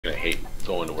gonna hate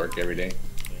going to work every day.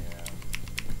 Yeah.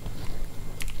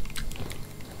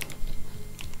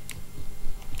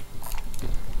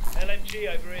 LMG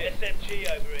over here.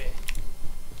 SMG over here.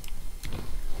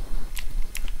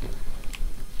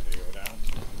 There you go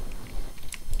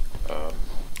down.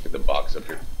 Get the box up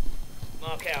here.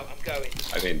 Mark out, I'm going.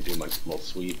 I didn't do my little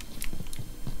sweep.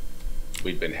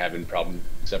 We've been having problem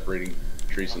separating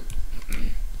trees.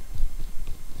 I'm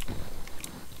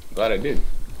glad I did.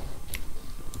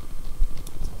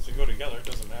 So go together, it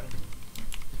doesn't matter.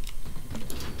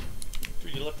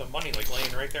 Dude, you left the money like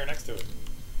laying right there next to it.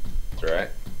 It's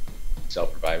alright.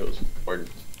 Self-revival is important.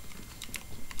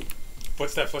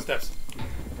 Footsteps, footsteps.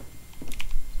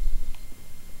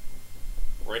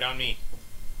 Right on me.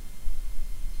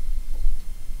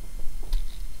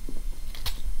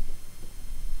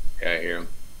 Yeah, I hear him.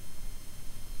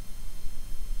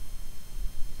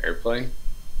 Airplane?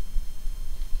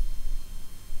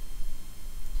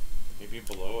 Maybe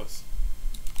below us.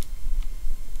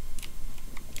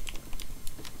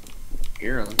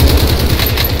 Hear him.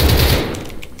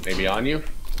 Maybe on you?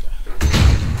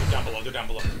 They're down below, they're down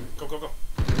below. Go, go, go.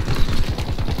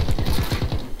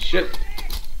 Shit.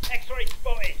 X-ray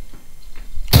spotted.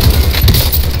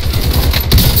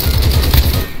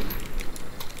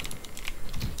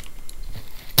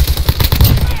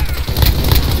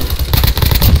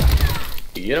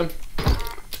 You get him?